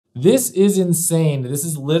This is insane. This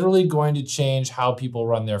is literally going to change how people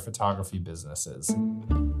run their photography businesses.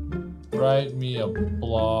 Write me a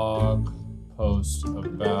blog post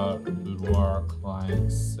about a boudoir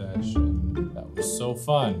client session. That was so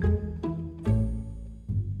fun.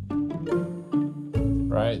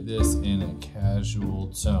 Write this in a casual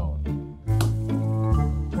tone.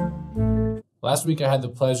 Last week I had the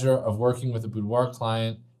pleasure of working with a boudoir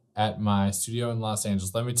client at my studio in Los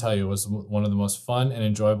Angeles. Let me tell you, it was one of the most fun and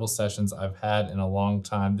enjoyable sessions I've had in a long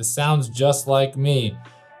time. This sounds just like me.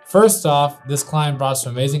 First off, this client brought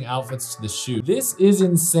some amazing outfits to the shoot. This is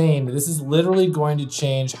insane. This is literally going to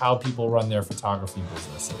change how people run their photography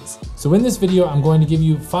businesses. So in this video, I'm going to give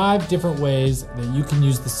you 5 different ways that you can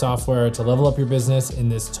use the software to level up your business in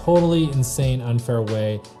this totally insane, unfair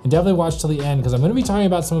way. And definitely watch till the end, because I'm going to be talking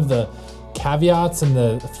about some of the caveats and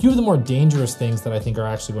a few of the more dangerous things that I think are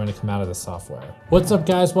actually going to come out of this software. What's up,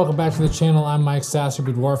 guys? Welcome back to the channel. I'm Mike Sasser,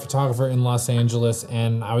 boudoir photographer in Los Angeles,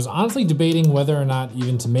 and I was honestly debating whether or not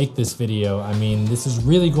even to make this video. I mean, this is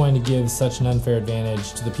really going to give such an unfair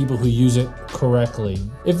advantage to the people who use it correctly.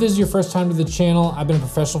 If this is your first time to the channel, I've been a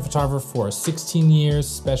professional photographer for 16 years,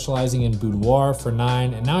 specializing in boudoir for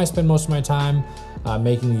 9, and now I spend most of my time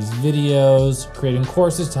making these videos, creating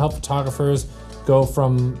courses to help photographers go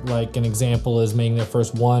from, like, an example is making their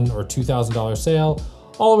first $1,000 or $2,000 sale,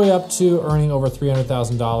 all the way up to earning over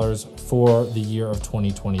 $300,000 for the year of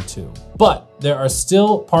 2022. But there are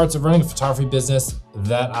still parts of running a photography business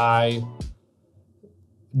that I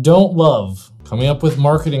don't love. Coming up with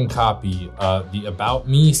marketing copy, the About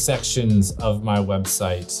Me sections of my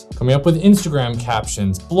website, coming up with Instagram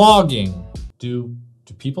captions, blogging. Do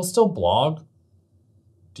people still blog?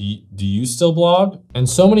 Do you still blog? And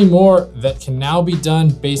so many more that can now be done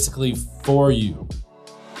basically for you,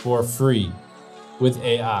 for free, with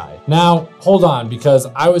AI. Now, hold on, because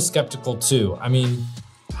I was skeptical too. I mean,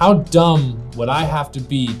 how dumb would I have to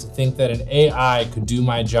be to think that an AI could do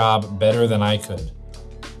my job better than I could?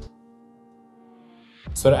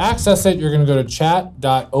 So to access it, you're gonna go to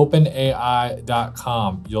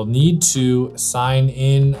chat.openai.com. You'll need to sign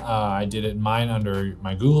in. I did it mine under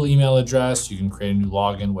my Google email address. You can create a new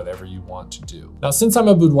login, whatever you want to do. Now, since I'm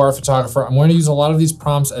a boudoir photographer, I'm going to use a lot of these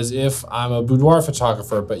prompts as if I'm a boudoir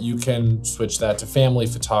photographer, but you can switch that to family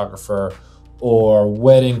photographer or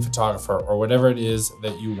wedding photographer, or whatever it is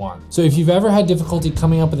that you want. So if you've ever had difficulty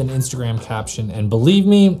coming up with an Instagram caption, and believe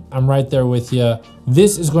me, I'm right there with you,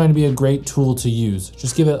 this is going to be a great tool to use.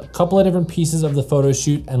 Just give it a couple of different pieces of the photo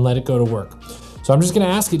shoot and let it go to work. So I'm just gonna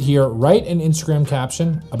ask it here, write an Instagram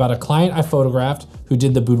caption about a client I photographed who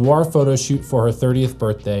did the boudoir photo shoot for her 30th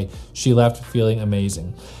birthday. She left feeling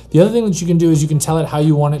amazing. The other thing that you can do is you can tell it how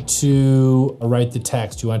you want it to write the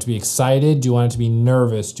text. Do you want it to be excited? Do you want it to be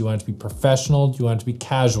nervous? Do you want it to be professional? Do you want it to be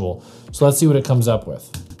casual? So let's see what it comes up with.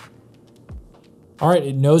 All right,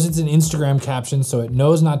 it knows it's an Instagram caption, so it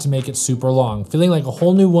knows not to make it super long. Feeling like a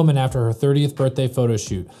whole new woman after her 30th birthday photo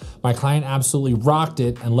shoot. My client absolutely rocked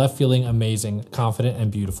it and left feeling amazing, confident,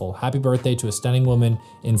 and beautiful. Happy birthday to a stunning woman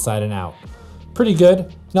inside and out. Pretty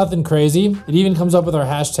good, nothing crazy. It even comes up with our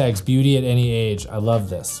hashtags, beauty at any age. I love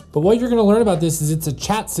this. But what you're gonna learn about this is it's a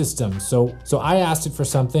chat system. So I asked it for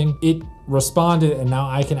something, it responded, and now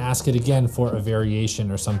I can ask it again for a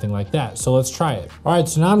variation or something like that. So let's try it. All right,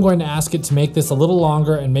 so now I'm going to ask it to make this a little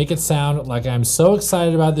longer and make it sound like I'm so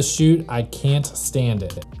excited about the shoot, I can't stand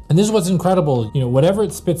it. And this is what's incredible. You know, whatever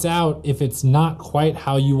it spits out, if it's not quite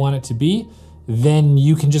how you want it to be, then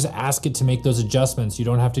you can just ask it to make those adjustments. You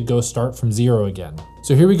don't have to go start from 0 again.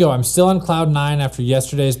 So here we go. I'm still on cloud 9 after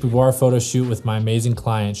yesterday's boudoir photo shoot with my amazing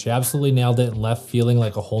client. She absolutely nailed it and left feeling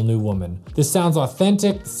like a whole new woman. This sounds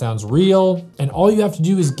authentic, this sounds real, and all you have to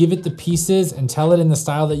do is give it the pieces and tell it in the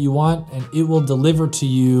style that you want, and it will deliver to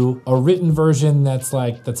you a written version that's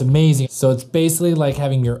amazing. So it's basically like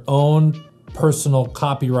having your own personal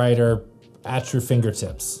copywriter at your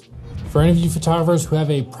fingertips. For any of you photographers who have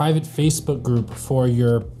a private Facebook group for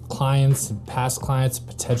your clients, past clients,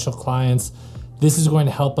 potential clients, this is going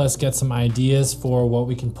to help us get some ideas for what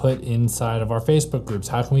we can put inside of our Facebook groups.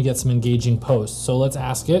 How can we get some engaging posts? So let's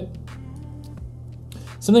ask it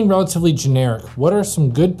something relatively generic. What are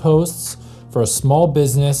some good posts for a small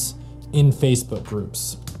business in Facebook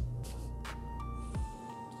groups?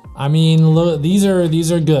 I mean, look, these are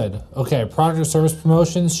good. Okay, product or service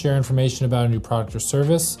promotions, share information about a new product or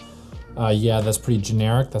service. Yeah, that's pretty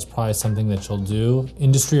generic. That's probably something that you'll do.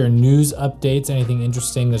 Industry or news updates, anything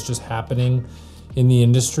interesting that's just happening in the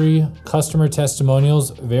industry. Customer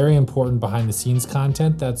testimonials, very important behind the scenes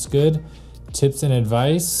content. That's good. Tips and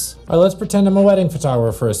advice. All right, let's pretend I'm a wedding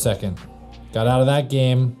photographer for a second. Got out of that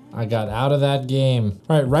game. I got out of that game.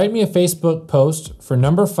 All right, write me a Facebook post for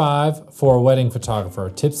number 5 for a wedding photographer.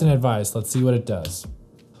 Tips and advice. Let's see what it does.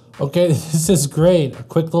 Okay, this is great. A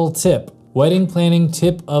quick little tip. Wedding planning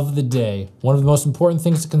tip of the day. One of the most important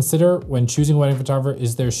things to consider when choosing a wedding photographer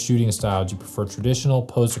is their shooting style. Do you prefer traditional,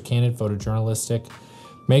 pose, or candid, photojournalistic?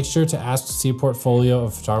 Make sure to ask to see a portfolio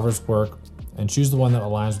of photographers' work and choose the one that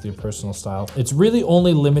aligns with your personal style. It's really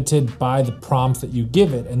only limited by the prompts that you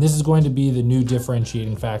give it, and this is going to be the new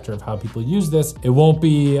differentiating factor of how people use this. It won't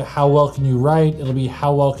be how well can you write, it'll be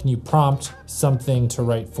how well can you prompt something to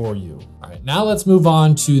write for you. All right, now let's move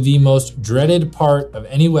on to the most dreaded part of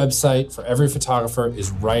any website for every photographer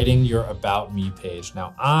is writing your About Me page.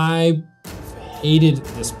 Now, I hated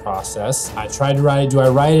this process. I tried to write it. Do I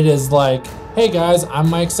write it as like, hey guys, I'm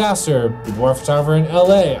Mike Sasser, boudoir photographer in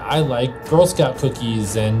LA. I like Girl Scout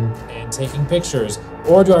cookies and taking pictures.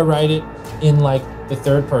 Or do I write it in like the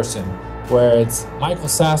third person, where it's Michael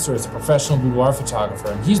Sasser is a professional boudoir photographer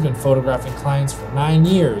and he's been photographing clients for 9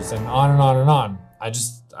 years and on and on and on.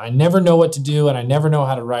 I never know what to do and I never know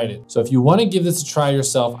how to write it. So if you want to give this a try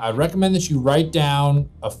yourself, I recommend that you write down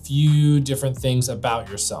a few different things about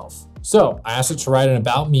yourself. So I asked it to write an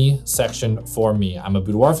About Me section for me. I'm a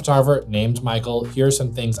boudoir photographer named Michael. Here are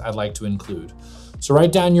some things I'd like to include. So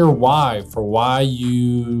write down your why for why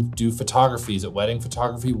you do photography. Is it wedding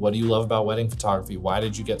photography? What do you love about wedding photography? Why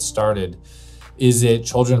did you get started? Is it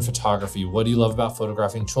children photography? What do you love about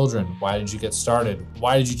photographing children? Why did you get started?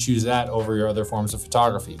 Why did you choose that over your other forms of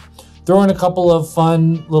photography? Throw in a couple of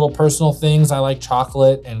fun little personal things. I like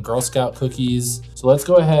chocolate and Girl Scout cookies. So let's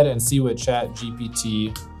go ahead and see what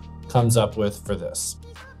ChatGPT comes up with for this.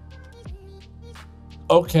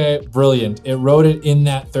 Okay, brilliant. It wrote it in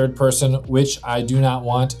that third person, which I do not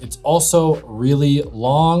want. It's also really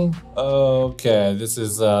long. Okay, this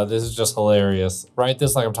is just hilarious. Write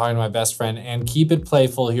this like I'm talking to my best friend and keep it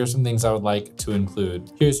playful. Here's some things I would like to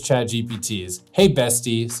include. Here's ChatGPT's. Hey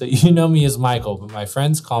bestie, so you know me as Michael, but my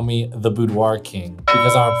friends call me the Boudoir King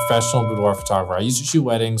because I'm a professional boudoir photographer. I used to shoot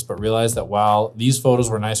weddings, but realized that while these photos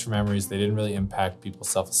were nice for memories, they didn't really impact people's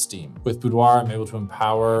self-esteem. With boudoir, I'm able to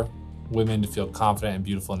empower women to feel confident and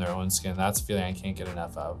beautiful in their own skin. That's a feeling I can't get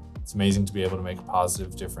enough of. It's amazing to be able to make a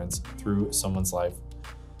positive difference through someone's life,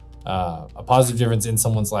 a positive difference in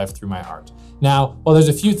someone's life through my art. Now, while there's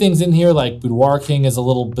a few things in here, like Boudoir King is a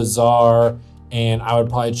little bizarre, and I would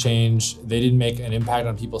probably change, they didn't make an impact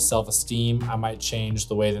on people's self-esteem. I might change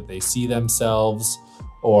the way that they see themselves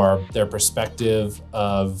or their perspective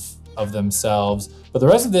of themselves. But the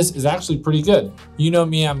rest of this is actually pretty good. You know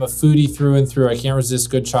me, I'm a foodie through and through. I can't resist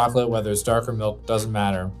good chocolate, whether it's dark or milk, doesn't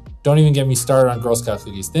matter. Don't even get me started on Girl Scout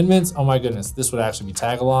cookies. Thin Mints, oh my goodness, this would actually be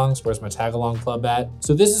tag-alongs. Where's my tag-along club at?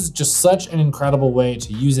 So this is just such an incredible way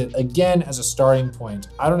to use it, again, as a starting point.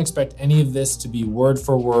 I don't expect any of this to be word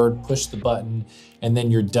for word, push the button, and then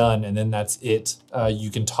you're done, and then that's it. You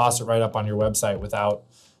can toss it right up on your website without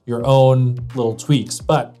your own little tweaks.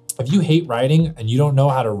 But if you hate writing and you don't know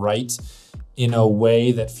how to write in a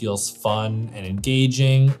way that feels fun and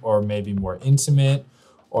engaging, or maybe more intimate,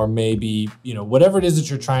 or maybe, you know, whatever it is that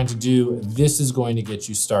you're trying to do, this is going to get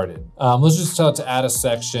you started. Let's just tell it to add a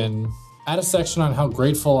section on how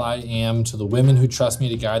grateful I am to the women who trust me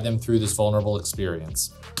to guide them through this vulnerable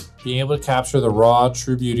experience. Being able to capture the raw,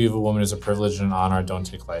 true beauty of a woman is a privilege and an honor I don't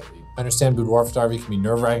take lightly. I understand boudoir photography can be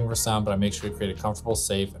nerve-wracking for some, but I make sure to create a comfortable,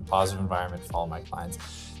 safe, and positive environment for all my clients.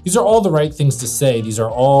 These are all the right things to say. These are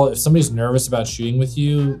all, if somebody's nervous about shooting with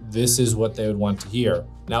you, this is what they would want to hear.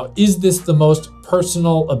 Now, is this the most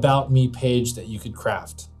personal About Me page that you could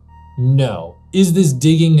craft? No. Is this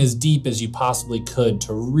digging as deep as you possibly could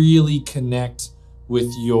to really connect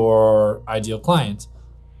with your ideal client?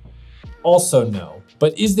 Also no.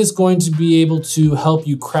 But is this going to be able to help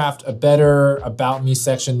you craft a better About Me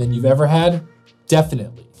section than you've ever had?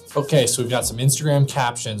 Definitely. Okay, so we've got some Instagram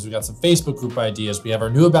captions, we've got some Facebook group ideas, we have our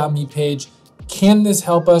new About Me page. Can this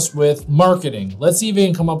help us with marketing? Let's see if we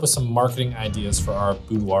can come up with some marketing ideas for our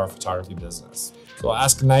boudoir photography business. So I'll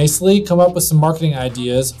ask nicely, come up with some marketing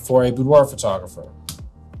ideas for a boudoir photographer.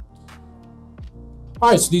 All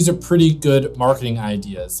right, so these are pretty good marketing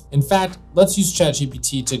ideas. In fact, let's use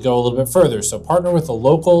ChatGPT to go a little bit further. So partner with a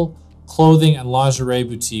local clothing and lingerie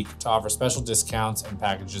boutique to offer special discounts and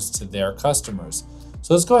packages to their customers.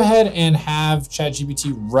 So let's go ahead and have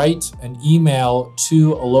ChatGPT write an email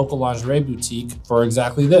to a local lingerie boutique for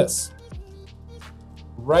exactly this.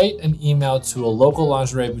 Write an email to a local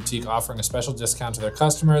lingerie boutique offering a special discount to their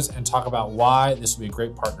customers and talk about why this would be a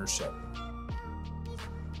great partnership.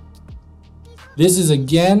 This is,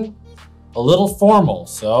 again, a little formal,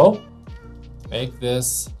 so make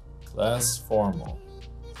this less formal.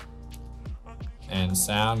 and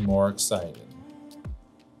sound more excited.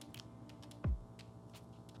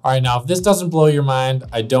 All right, now if this doesn't blow your mind,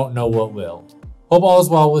 I don't know what will. Hope all is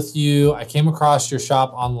well with you. I came across your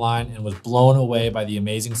shop online and was blown away by the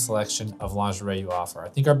amazing selection of lingerie you offer. I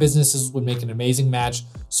think our businesses would make an amazing match.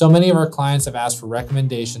 So many of our clients have asked for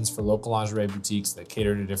recommendations for local lingerie boutiques that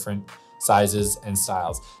cater to different sizes and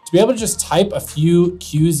styles. To be able to just type a few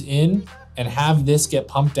cues in and have this get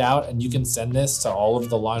pumped out and you can send this to all of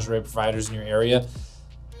the lingerie providers in your area,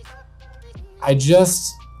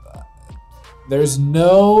 there's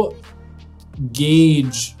no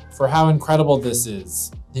gauge for how incredible this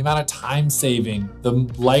is. The amount of time saving, the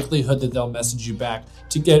likelihood that they'll message you back,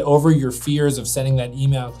 to get over your fears of sending that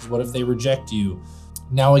email, because what if they reject you?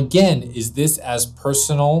 Now again, is this as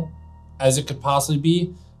personal as it could possibly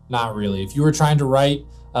be? Not really. If you were trying to write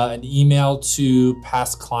an email to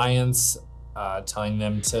past clients, telling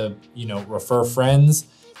them to, refer friends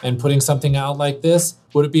and putting something out like this,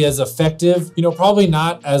 would it be as effective? Probably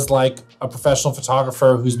not as like a professional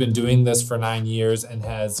photographer who's been doing this for 9 years and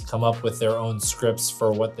has come up with their own scripts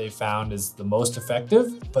for what they found is the most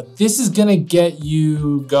effective, but this is gonna get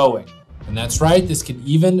you going. And that's right, this can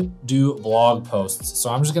even do blog posts.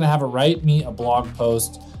 So I'm just gonna have it write me a blog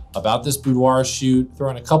post about this boudoir shoot, throw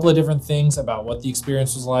in a couple of different things about what the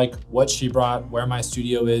experience was like, what she brought, where my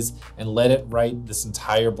studio is, and let it write this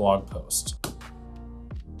entire blog post.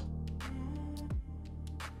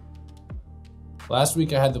 Last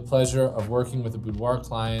week, I had the pleasure of working with a boudoir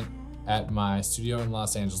client at my studio in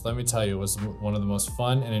Los Angeles. Let me tell you, it was one of the most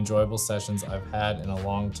fun and enjoyable sessions I've had in a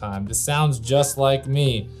long time. This sounds just like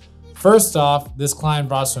me. First off, this client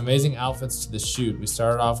brought some amazing outfits to the shoot. We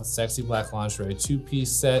started off with sexy black lingerie,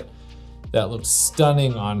 2-piece set that looked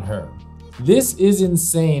stunning on her. This is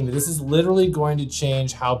insane. This is literally going to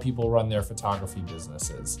change how people run their photography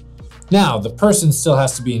businesses. Now, the person still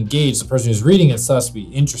has to be engaged. The person who's reading it still has to be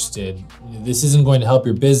interested. This isn't going to help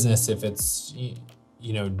your business if it's,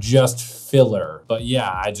 just filler. But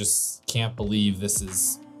yeah, I just can't believe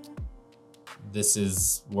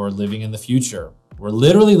we're living in the future. We're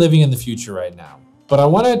literally living in the future right now. But I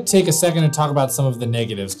want to take a second to talk about some of the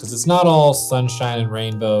negatives, because it's not all sunshine and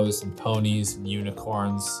rainbows and ponies and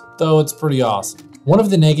unicorns, though it's pretty awesome. One of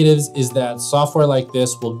the negatives is that software like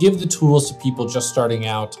this will give the tools to people just starting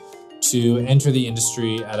out to enter the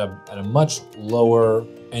industry at a much lower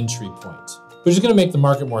entry point, which is gonna make the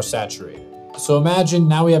market more saturated. So imagine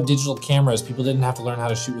now we have digital cameras. People didn't have to learn how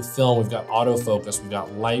to shoot with film. We've got autofocus, we've got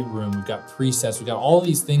Lightroom, we've got presets, we've got all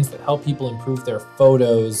these things that help people improve their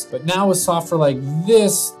photos. But now with software like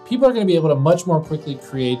this, people are gonna be able to much more quickly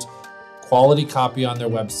create quality copy on their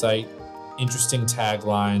website, interesting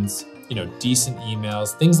taglines, decent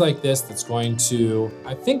emails, things like this that's going to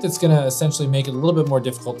essentially make it a little bit more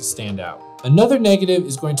difficult to stand out. Another negative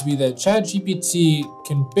is going to be that ChatGPT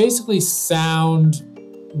can basically sound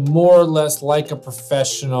more or less like a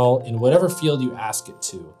professional in whatever field you ask it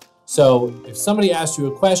to. So if somebody asks you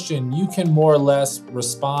a question, you can more or less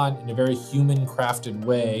respond in a very human crafted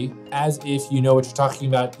way, as if you know what you're talking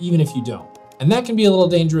about, even if you don't. And that can be a little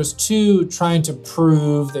dangerous too, trying to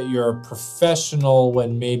prove that you're a professional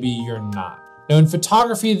when maybe you're not. Now in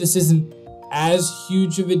photography, this isn't as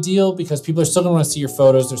huge of a deal because people are still gonna wanna see your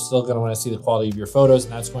photos, they're still gonna wanna see the quality of your photos,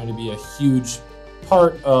 and that's going to be a huge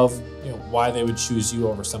part of why they would choose you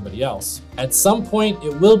over somebody else. At some point,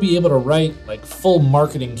 it will be able to write like full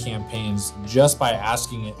marketing campaigns just by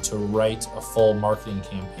asking it to write a full marketing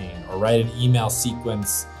campaign or write an email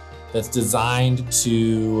sequence that's designed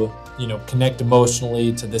to connect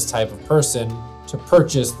emotionally to this type of person to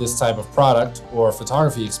purchase this type of product or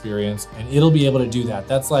photography experience, and it'll be able to do that.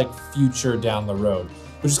 That's like future down the road,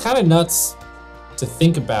 which is kind of nuts to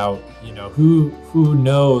think about. Who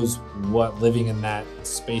knows what living in that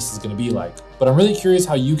space is going to be like. But I'm really curious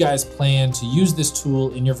how you guys plan to use this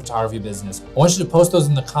tool in your photography business. I want you to post those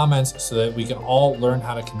in the comments so that we can all learn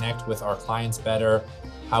how to connect with our clients better,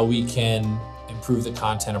 how we can improve the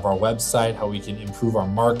content of our website, how we can improve our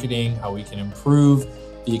marketing, how we can improve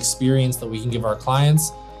the experience that we can give our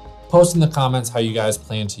clients. Post in the comments how you guys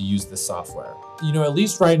plan to use this software. At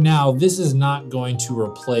least right now, this is not going to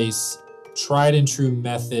replace tried and true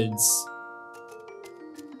methods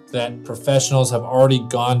that professionals have already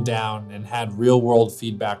gone down and had real world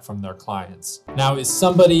feedback from their clients. Now, is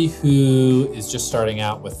somebody who is just starting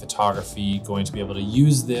out with photography going to be able to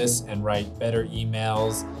use this and write better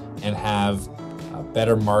emails and have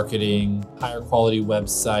better marketing, higher quality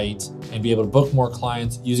website, and be able to book more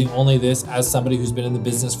clients using only this as somebody who's been in the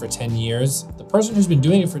business for 10 years? The person who's been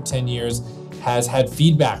doing it for 10 years has had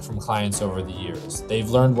feedback from clients over the years. They've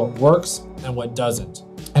learned what works and what doesn't.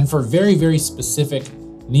 And for very, very specific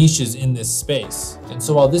niches in this space. And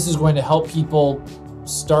so while this is going to help people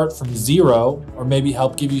start from zero, or maybe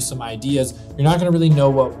help give you some ideas, you're not gonna really know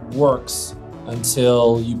what works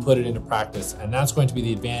until you put it into practice. And that's going to be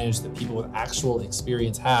the advantage that people with actual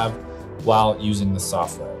experience have while using the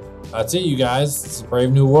software. That's it, you guys. It's a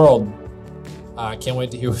brave new world. I can't wait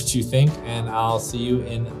to hear what you think, and I'll see you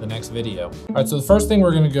in the next video. All right, so the first thing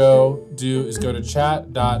we're gonna go do is go to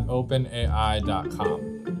chat.openai.com.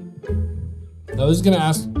 Now this is gonna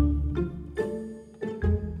ask,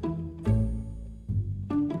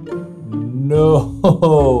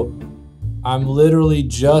 no, I'm literally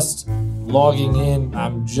just logging in.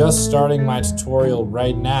 I'm just starting my tutorial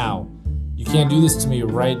right now. You can't do this to me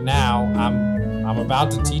right now. I'm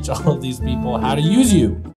about to teach all of these people how to use you.